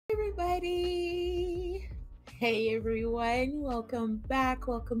Everybody, hey everyone, welcome back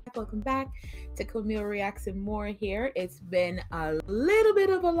to Camille Reacts and More here. It's been a little bit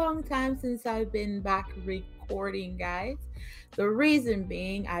of a long time since I've been back recording, guys. The reason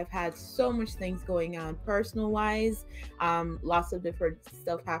being, I've had so much things going on personal wise, lots of different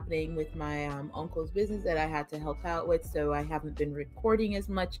stuff happening with my uncle's business that I had to help out with, so I haven't been recording as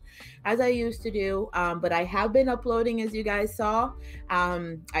much as I used to do, but I have been uploading, as you guys saw.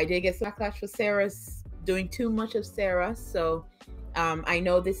 I did get some backlash for Sarah's doing too much of Sarah, so I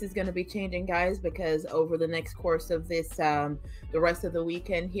know this is going to be changing, guys, because over the next course of this, the rest of the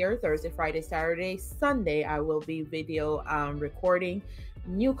weekend here, Thursday, Friday, Saturday, Sunday, I will be video recording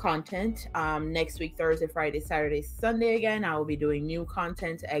new content. Next week, Thursday, Friday, Saturday, Sunday again, I will be doing new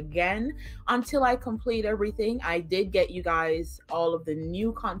content again until I complete everything. I did get you guys all of the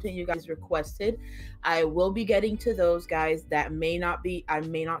new content you guys requested. I will be getting to those, guys. I may not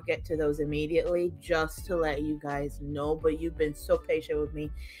get to those immediately, just to let you guys know, but you've been so patient with me,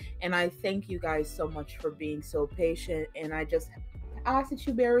 and I thank you guys so much for being so patient, and I just ask that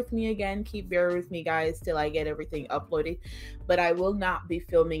you bear with me again. Keep bearing with me, guys, till I get everything uploaded. But I will not be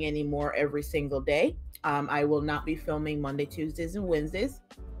filming anymore every single day. I will not be filming Monday, Tuesdays, and Wednesdays,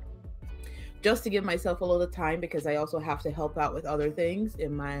 just to give myself a little time, because I also have to help out with other things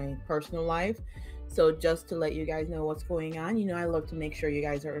in my personal life. So just to let you guys know what's going on, you know, I love to make sure you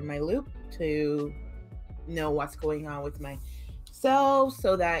guys are in my loop to know what's going on with myself,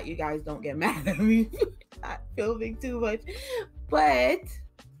 so that you guys don't get mad at me not filming too much. But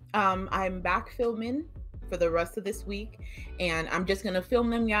I'm back filming for the rest of this week, and I'm just gonna film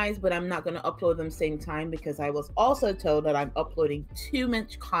them, guys, but I'm not gonna upload them same time, because I was also told that I'm uploading too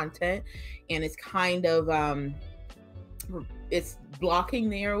much content, and it's kind of it's blocking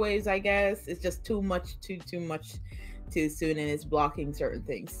the airwaves, I guess. It's just too much too soon, and it's blocking certain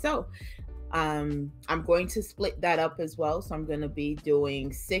things. So I'm going to split that up as well. So I'm going to be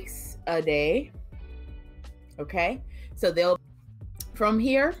doing 6 a day. Okay, so they'll from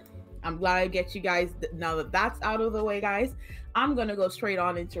here. I'm glad I get you guys. Now that that's out of the way, guys, I'm going to go straight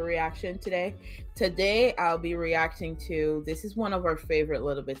on into reaction today. Today, I'll be reacting to, this is one of our favorite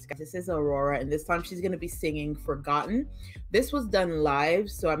little bits, guys. This is Aurora, and this time she's going to be singing Forgotten. This was done live,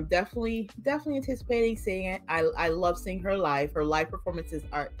 so I'm definitely anticipating seeing it. I love seeing her live. Her live performances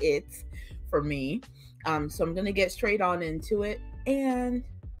are it for me. So I'm going to get straight on into it, and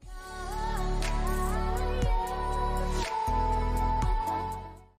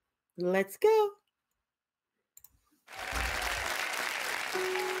let's go.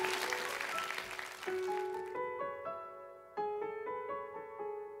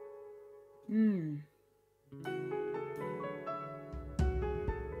 Can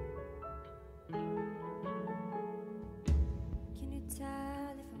you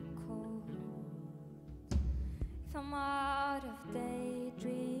tell if I'm cold, if I'm out of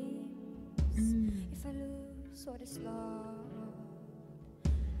daydreams, if I lose what is lost?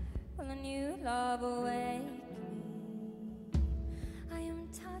 Will a new love awake me? I am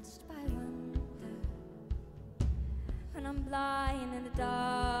touched by wonder when I'm blind in the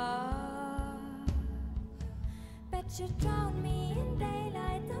dark. Bet you drown me in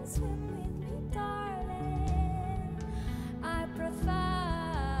daylight, don't swim with me, darling. I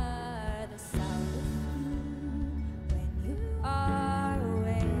prefer the sound of you when you are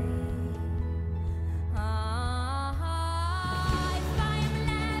away.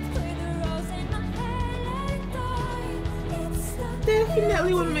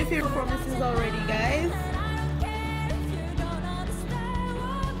 Definitely one of my favorite performances already, guys.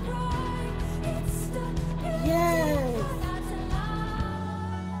 Yes.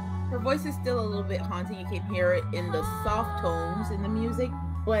 Her voice is still a little bit haunting. You can hear it in the soft tones in the music,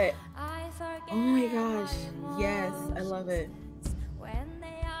 but oh my gosh, yes, I love it. When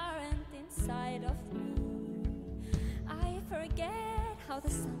they aren't inside of me, I forget how the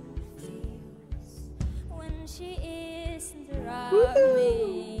sun feels when she isn't around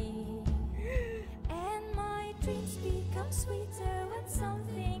me, and my dreams become sweeter when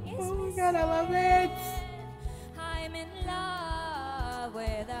something is oh my god, I love it. I'm in love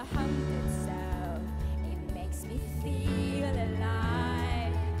with a haunted sound. It makes me feel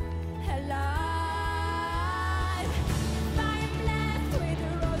alive, alive. If I'm left with a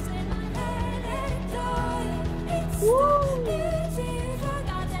rose in my head and die, it's the beauty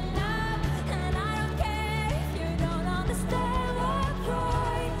forgotten love, and I don't care if you don't understand or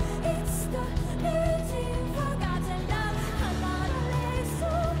cry. It's the beauty forgotten love. I'm not a little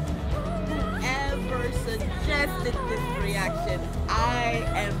Whoever suggested this reaction, I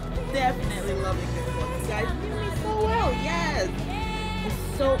am definitely loving this one. You guys knew me so well. Yes,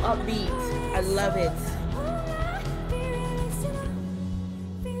 it's so upbeat. I love it.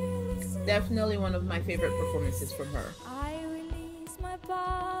 Definitely one of my favorite performances from her.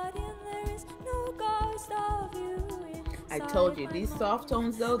 I told you, these soft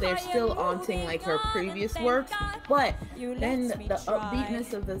tones though, they're still haunting like her previous works, but then the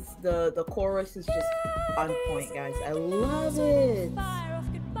upbeatness of the chorus is just on point, guys. I love it.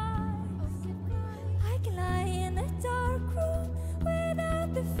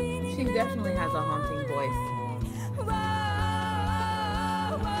 She definitely has a haunting voice.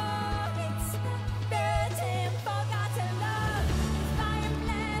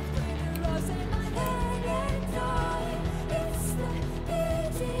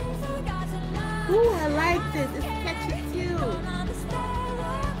 Ooh, I like this. It's catchy too.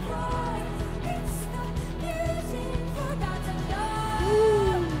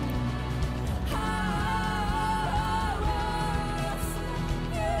 Ooh.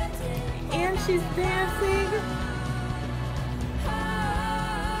 And she's dancing.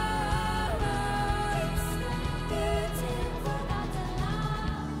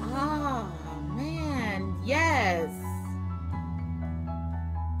 Oh man, yes.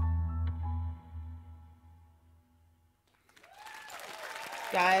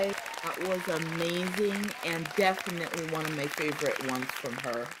 Guys, that was amazing and definitely one of my favorite ones from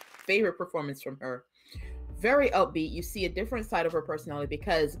her. Favorite performance from her. Very upbeat. You see a different side of her personality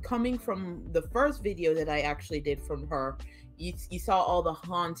because coming from the first video that I actually did from her, you saw all the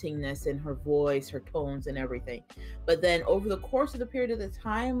hauntingness in her voice, her tones and everything. But then over the course of the period of the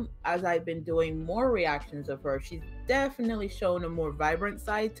time, as I've been doing more reactions of her, she's definitely shown a more vibrant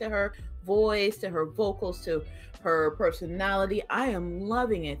side to her voice, to her vocals, to her personality. I am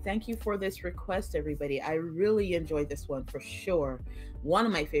loving it. Thank you for this request, everybody. I really enjoyed this one for sure. One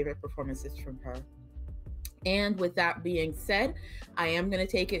of my favorite performances from her. And with that being said, I am going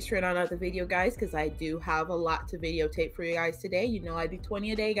to take it straight on out the video, guys, because I do have a lot to videotape for you guys today. You know I do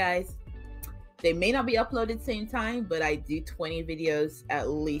 20 a day, guys. They may not be uploaded same time, but I do 20 videos at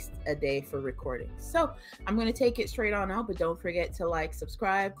least a day for recording. So I'm going to take it straight on out, but don't forget to like,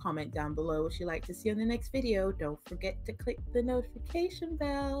 subscribe, comment down below what you'd like to see on the next video. Don't forget to click the notification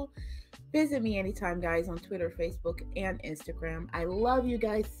bell. Visit me anytime, guys, on Twitter, Facebook, and Instagram. I love you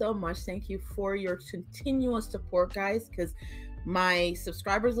guys so much. Thank you for your continuous support, guys, because my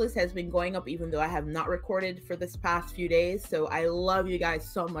subscribers list has been going up even though I have not recorded for this past few days. So I love you guys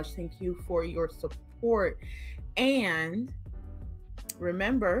so much. Thank you for your support. And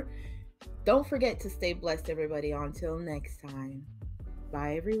remember, don't forget to stay blessed, everybody. Until next time.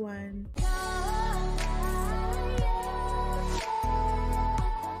 Bye, everyone.